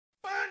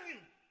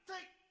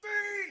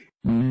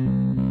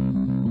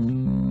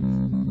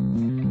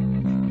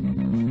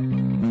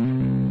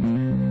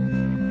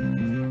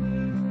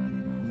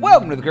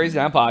to the Crazy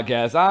Town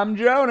Podcast. I'm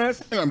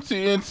Jonas. And I'm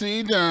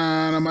TNT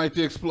Don. I'm like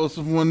the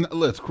explosive one.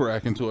 Let's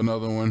crack into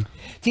another one.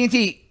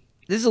 TNT,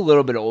 this is a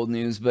little bit of old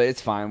news, but it's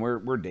fine.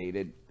 We're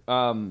dated.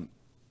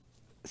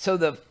 So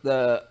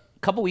the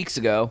couple weeks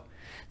ago,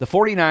 the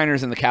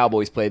 49ers and the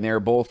Cowboys played, and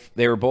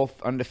they were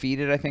both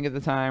undefeated, I think, at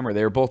the time, or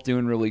they were both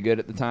doing really good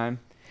at the time.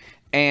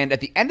 And at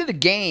the end of the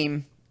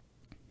game,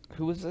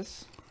 who was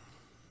this?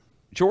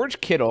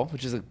 George Kittle,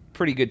 which is a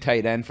pretty good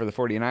tight end for the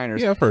 49ers.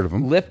 Yeah, I've heard of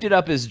him. Lifted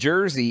up his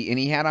jersey, and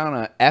he had on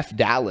a F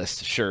Dallas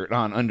shirt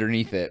on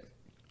underneath it.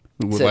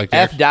 It said Like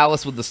F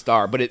Dallas with the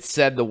star, but it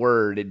said the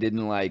word. It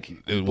didn't like...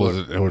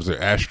 Was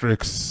there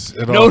asterisks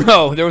at all?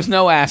 No, there was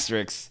no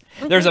asterisks.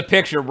 There's a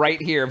picture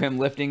right here of him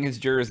lifting his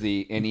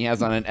jersey, and he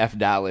has on an F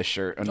Dallas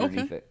shirt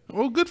underneath it.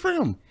 Well, good for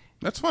him.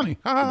 That's funny.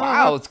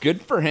 Wow, it's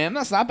good for him.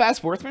 That's not bad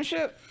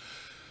sportsmanship.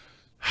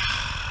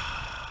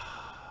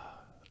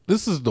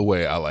 This is the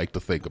way I like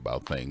to think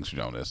about things,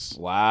 Jonas.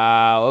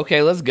 Wow.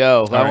 Okay, let's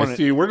go. All right,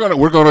 see, we're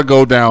gonna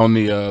go down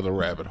the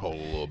rabbit hole a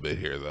little bit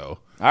here, though.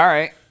 All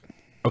right.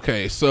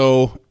 Okay,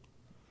 so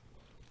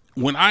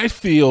when I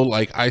feel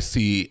like I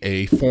see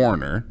a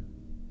foreigner,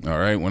 all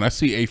right, when I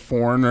see a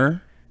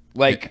foreigner,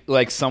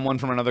 like someone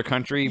from another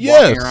country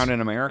yes, walking around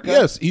in America?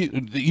 Yes,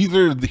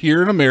 either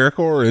here in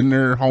America or in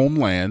their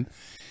homeland,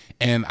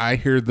 and I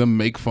hear them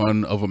make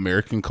fun of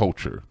American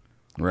culture,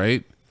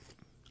 right?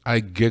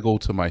 I giggle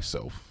to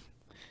myself.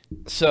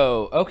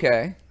 So,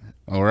 okay.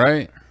 All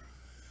right.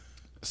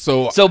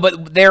 So,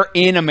 but they're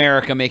in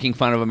America making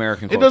fun of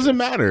American culture. It doesn't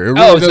matter. It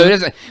really so it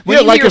doesn't. Yeah,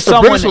 like if the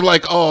British were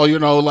like, oh,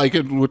 like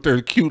with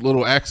their cute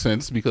little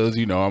accents because,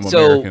 I'm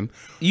American.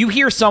 You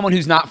hear someone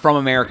who's not from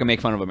America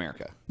make fun of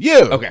America.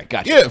 Yeah. Okay,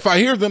 gotcha. Yeah, if I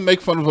hear them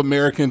make fun of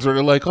Americans or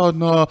they're like, oh,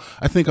 no,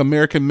 I think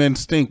American men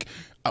stink.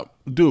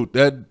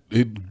 Dude,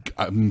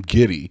 I'm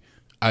giddy.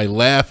 I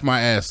laugh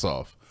my ass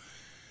off.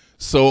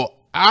 So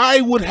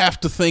I would have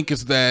to think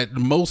is that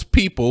most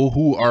people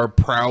who are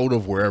proud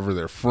of wherever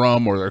they're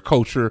from or their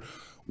culture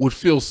would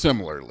feel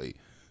similarly.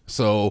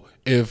 So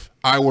if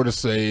I were to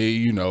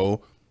say,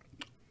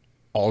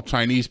 all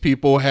Chinese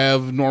people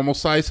have normal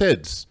size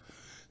heads,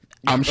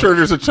 I'm sure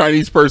there's a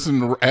Chinese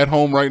person at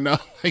home right now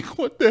like,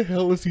 what the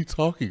hell is he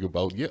talking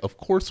about? Yeah, of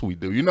course we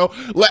do.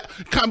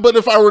 But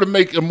if I were to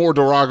make a more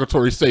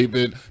derogatory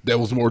statement that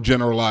was more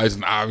generalized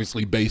and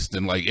obviously based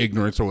in like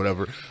ignorance or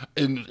whatever,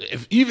 and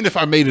even if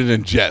I made it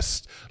in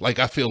jest, like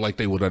I feel like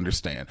they would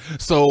understand.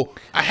 So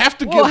I have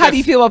to. Well, how do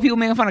you feel about people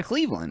making fun of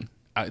Cleveland?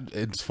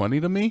 It's funny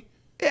to me.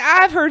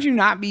 I've heard you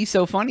not be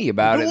so funny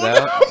about it,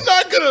 though.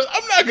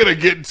 I'm not gonna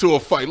get into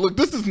a fight. Look,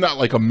 this is not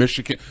like a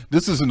Michigan.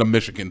 This isn't a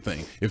Michigan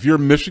thing. If you're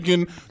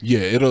Michigan, yeah,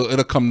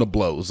 it'll come to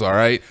blows. All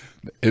right,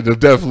 it'll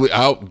definitely.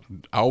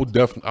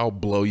 I'll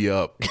blow you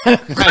up.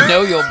 I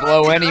know you'll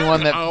blow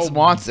anyone that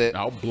wants it.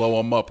 I'll blow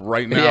them up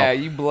right now. Yeah,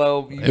 you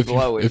blow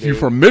it. If you're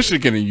from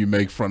Michigan and you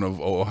make fun of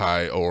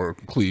Ohio or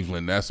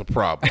Cleveland, that's a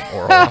problem.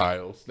 Or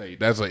Ohio State,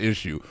 that's an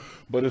issue.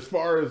 But as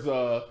far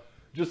as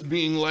just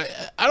being like,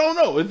 I don't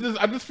know.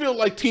 I just feel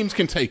like teams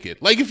can take it.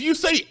 Like if you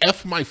say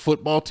F my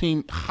football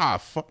team,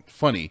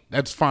 funny.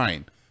 That's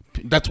fine.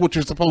 That's what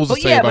you're supposed to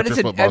say about your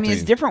football team.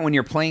 It's different when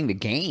you're playing the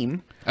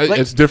game.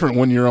 It's different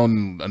when you're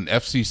on an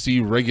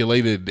FCC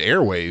regulated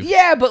airwave.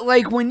 Yeah, but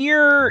like when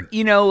you're,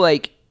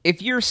 like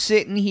if you're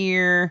sitting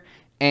here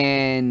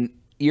and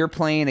you're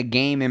playing a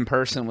game in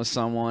person with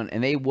someone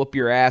and they whoop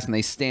your ass and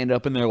they stand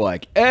up and they're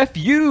like, F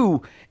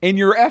you, and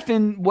you're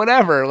effing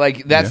whatever.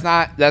 Like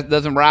that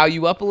doesn't rile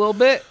you up a little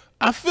bit?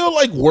 I feel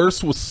like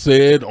worse was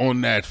said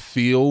on that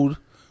field.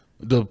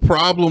 The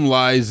problem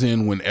lies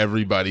in when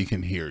everybody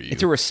can hear you.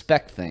 It's a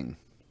respect thing.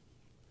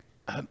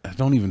 I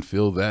don't even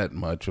feel that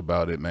much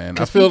about it, man.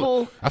 I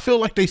feel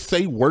like they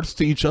say words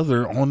to each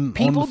other on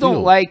people the field.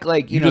 Don't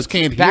like you know, just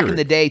can't back hear in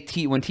the day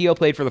when T.O.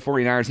 played for the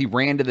 49ers, he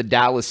ran to the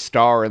Dallas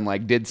Star and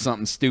like did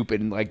something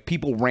stupid and like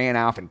people ran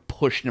off and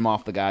pushed him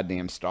off the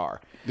goddamn Star.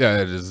 Yeah,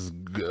 that is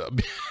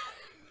good.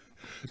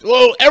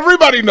 Well,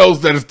 everybody knows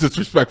that it's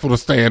disrespectful to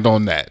stand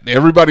on that.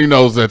 Everybody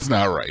knows that's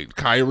not right.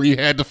 Kyrie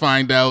had to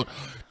find out.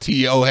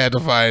 T.O. had to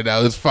find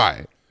out. It's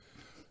fine.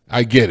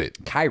 I get it.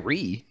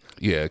 Kyrie?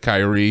 Yeah,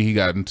 Kyrie, he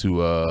got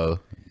into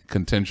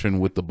contention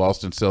with the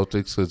Boston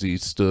Celtics because he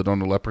stood on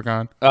the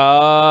leprechaun.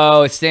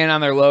 Oh, it's standing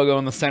on their logo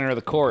in the center of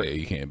the court. Yeah,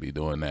 you can't be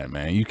doing that,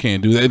 man. You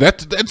can't do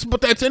that.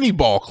 But that's any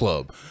ball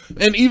club.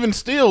 And even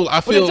still,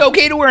 I feel... But it's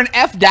okay to wear an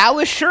F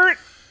Dallas shirt?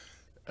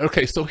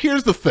 Okay, so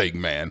here's the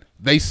thing, man.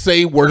 They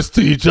say words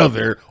to each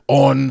other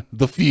on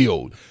the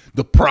field.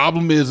 The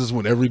problem is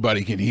when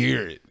everybody can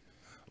hear it.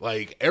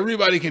 Like,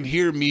 everybody can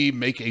hear me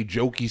make a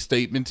jokey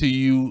statement to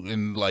you,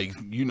 and, like,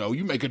 you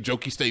make a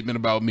jokey statement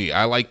about me.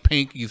 I like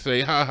pink. You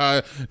say,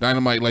 ha,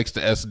 Dynamite likes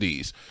the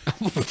SDs.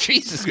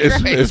 Jesus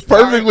Christ. It's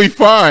perfectly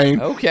fine.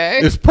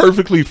 Okay. It's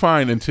perfectly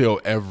fine until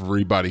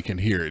everybody can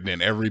hear it. And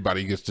then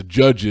everybody gets to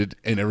judge it,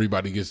 and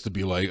everybody gets to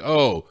be like,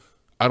 oh,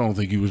 I don't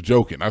think he was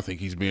joking. I think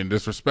he's being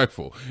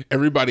disrespectful.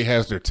 Everybody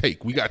has their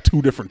take. We got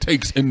two different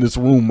takes in this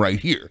room right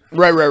here.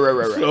 Right.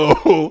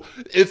 So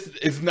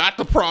it's not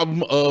the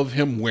problem of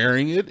him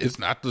wearing it. It's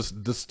not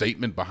the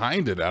statement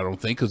behind it, I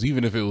don't think, because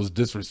even if it was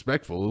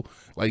disrespectful,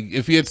 like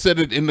if he had said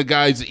it in the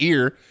guy's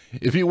ear,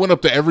 if he went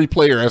up to every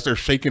player as they're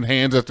shaking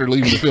hands after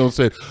leaving the field and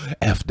said,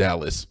 F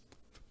Dallas,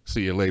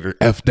 see you later,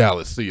 F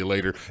Dallas, see you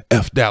later,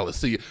 F Dallas,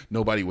 see you,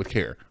 nobody would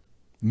care.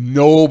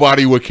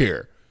 Nobody would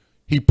care.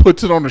 He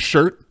puts it on a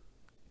shirt.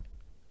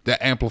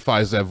 That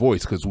amplifies that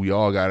voice because we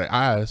all got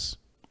eyes.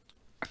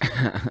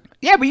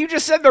 Yeah, but you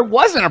just said there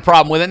wasn't a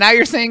problem with it. Now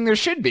you're saying there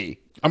should be.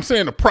 I'm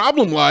saying the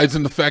problem lies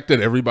in the fact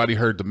that everybody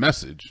heard the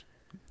message.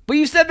 But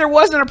you said there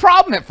wasn't a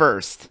problem at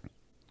first.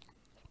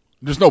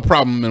 There's no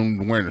problem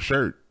in wearing a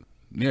shirt.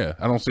 Yeah,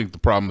 I don't think the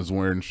problem is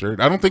wearing a shirt.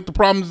 I don't think the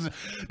problem is.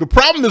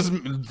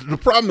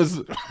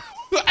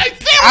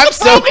 I'm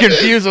so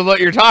confused with what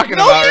you're talking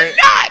about. No, you're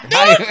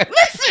not. Dude.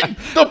 Listen,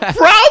 the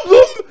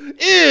problem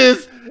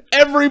is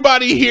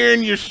everybody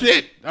hearing your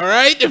shit, all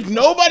right? If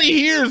nobody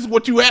hears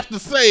what you have to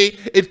say,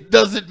 it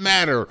doesn't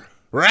matter,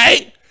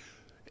 right?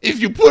 If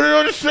you put it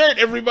on a shirt,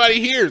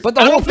 everybody hears. But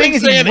the whole thing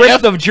is he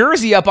ripped the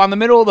jersey up on the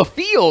middle of the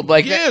field.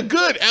 Like, yeah,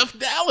 good. F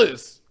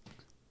Dallas.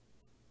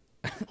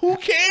 Who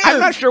cares? I'm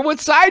not sure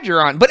what side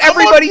you're on, but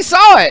everybody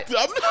saw it.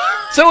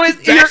 So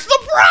that's the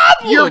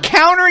problem. You're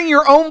countering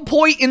your own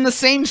point in the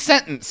same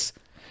sentence.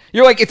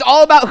 You're like, it's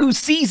all about who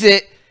sees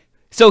it.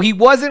 So he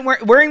wasn't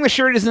wearing the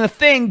shirt isn't a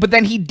thing, but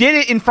then he did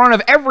it in front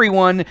of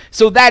everyone,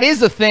 so that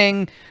is a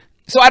thing.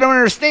 So I don't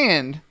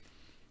understand.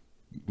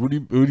 What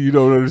do you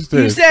don't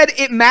understand? You said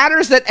it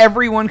matters that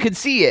everyone could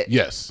see it.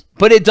 Yes.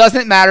 But it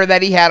doesn't matter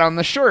that he had on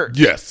the shirt.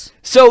 Yes.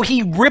 So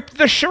he ripped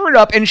the shirt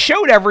up and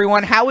showed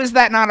everyone. How is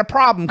that not a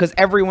problem? Because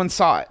everyone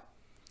saw it.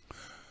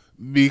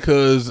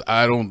 Because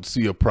I don't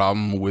see a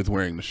problem with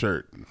wearing the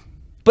shirt.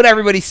 But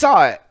everybody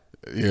saw it.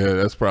 Yeah,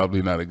 that's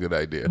probably not a good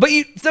idea. But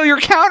so you're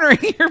countering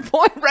your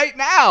point right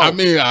now. I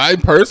mean, I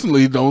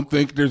personally don't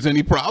think there's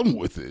any problem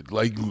with it.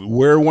 Like,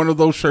 wear one of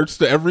those shirts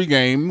to every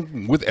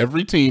game with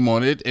every team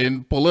on it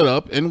and pull it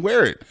up and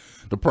wear it.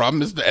 The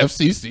problem is the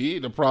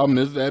FCC. The problem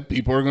is that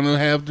people are going to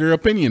have their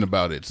opinion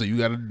about it. So you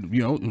got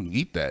to,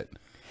 eat that.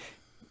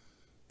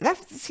 That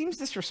seems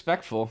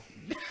disrespectful.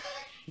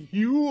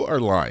 You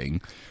are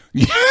lying.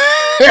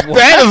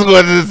 That is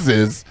what this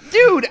is,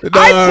 dude.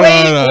 I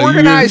played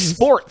organized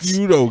sports.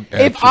 You don't.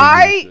 If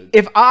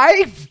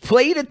I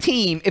played a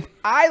team, if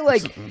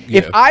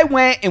I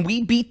went and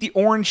we beat the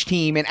orange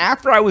team, and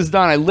after I was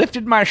done, I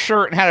lifted my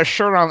shirt and had a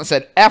shirt on that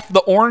said "F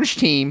the orange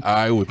team,"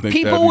 I would think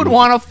people would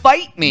want to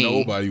fight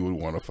me. Nobody would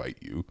want to fight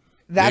you.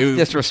 That's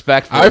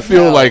disrespectful. I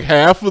feel like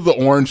half of the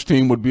orange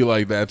team would be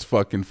like, "That's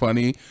fucking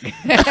funny,"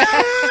 and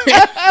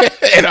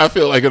I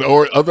feel like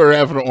other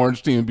half of the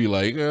orange team would be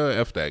like,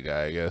 "F that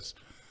guy," I guess.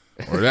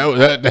 Or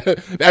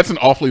that's an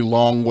awfully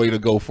long way to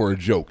go for a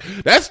joke.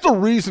 That's the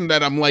reason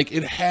that I'm like,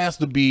 it has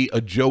to be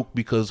a joke,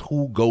 because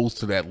who goes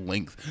to that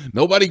length?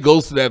 Nobody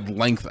goes to that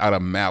length out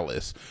of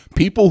malice.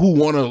 People who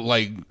want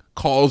to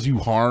cause you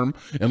harm,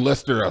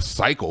 unless they're a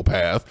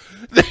psychopath,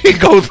 they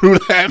go through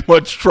that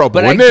much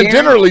trouble. And then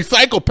generally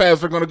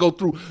psychopaths are going to go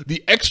through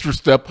the extra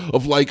step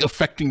of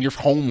affecting your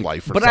home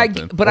life or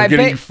something. Or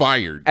getting you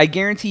fired. I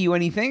guarantee you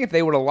anything, if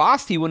they would have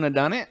lost, he wouldn't have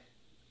done it.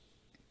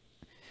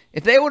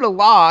 If they would have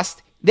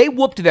lost, they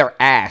whooped their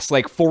ass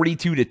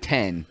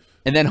 42-10,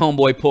 and then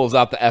homeboy pulls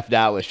out the F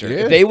Dallas shirt. Yeah.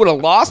 If they would have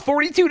lost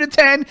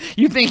 42-10,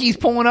 you think he's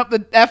pulling up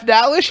the F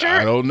Dallas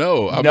shirt? I don't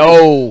know. I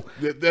mean,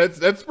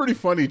 that's pretty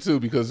funny too,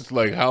 because it's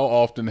like, how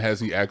often has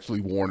he actually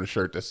worn a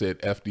shirt that said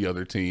F the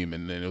other team,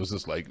 and then it was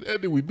just like,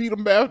 did we beat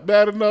him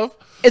bad enough?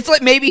 It's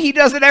like maybe he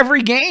does it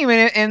every game,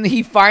 and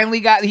he finally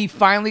got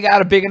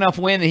a big enough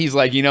win, and he's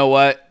like, you know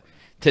what,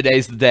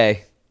 today's the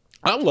day.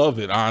 I love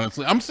it,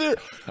 honestly. I'm serious.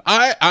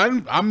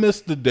 I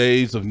miss the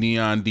days of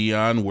Neon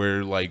Dion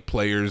where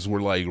players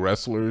were like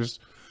wrestlers,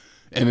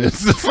 and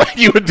it's just like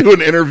you would do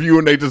an interview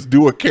and they just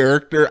do a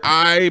character.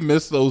 I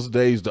miss those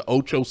days, the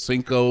Ocho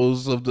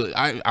Cincos of the.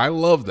 I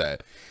love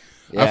that.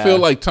 Yeah. I feel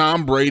like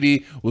Tom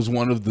Brady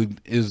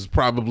is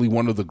probably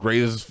one of the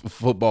greatest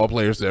football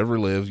players to ever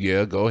live.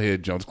 Yeah, go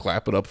ahead, Jones,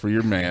 clap it up for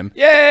your man.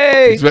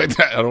 Yay! I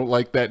don't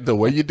like that, the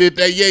way you did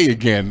that yay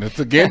again. It's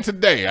again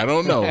today. I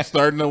don't know. I'm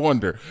starting to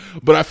wonder.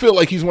 But I feel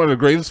like he's one of the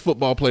greatest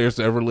football players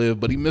to ever live,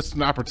 but he missed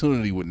an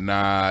opportunity with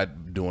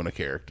not doing a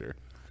character.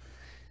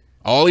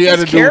 All he had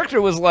to do. His character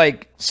was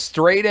like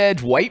straight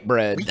edge white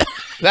bread.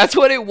 That's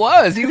what it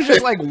was. He was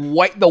just like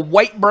the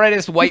white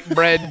breadest white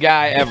bread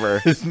guy ever.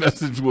 His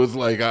message was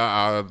like,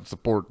 I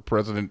support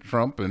President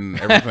Trump and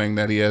everything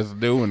that he has to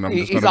do, and I'm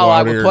just going to go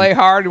out here. Play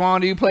hard. You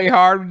want to play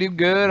hard, do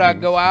good. I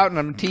go out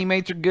and my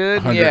teammates are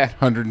good.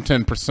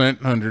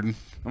 110%. I'm going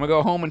to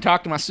go home and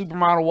talk to my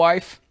supermodel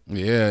wife.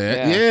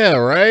 Yeah,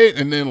 right.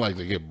 And then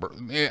they get,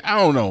 I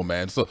don't know,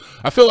 man. So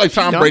I feel like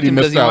Tom Brady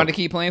missed out. He wanted to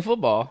keep playing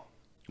football.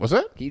 What's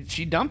that?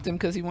 She dumped him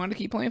because he wanted to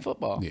keep playing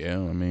football. Yeah,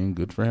 I mean,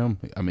 good for him.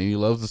 I mean, he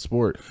loves the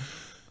sport.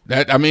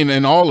 That I mean,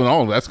 and all in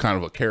all, that's kind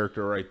of a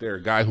character right there.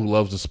 A guy who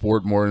loves the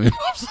sport more than he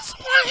loves his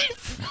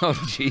wife.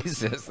 Oh,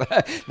 Jesus.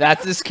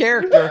 That's his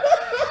character.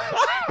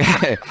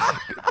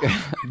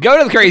 Go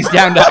to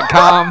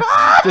thecrazytown.com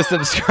to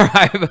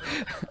subscribe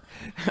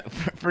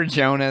for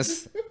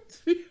Jonas.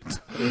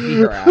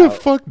 You're out.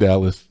 Fuck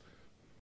Dallas.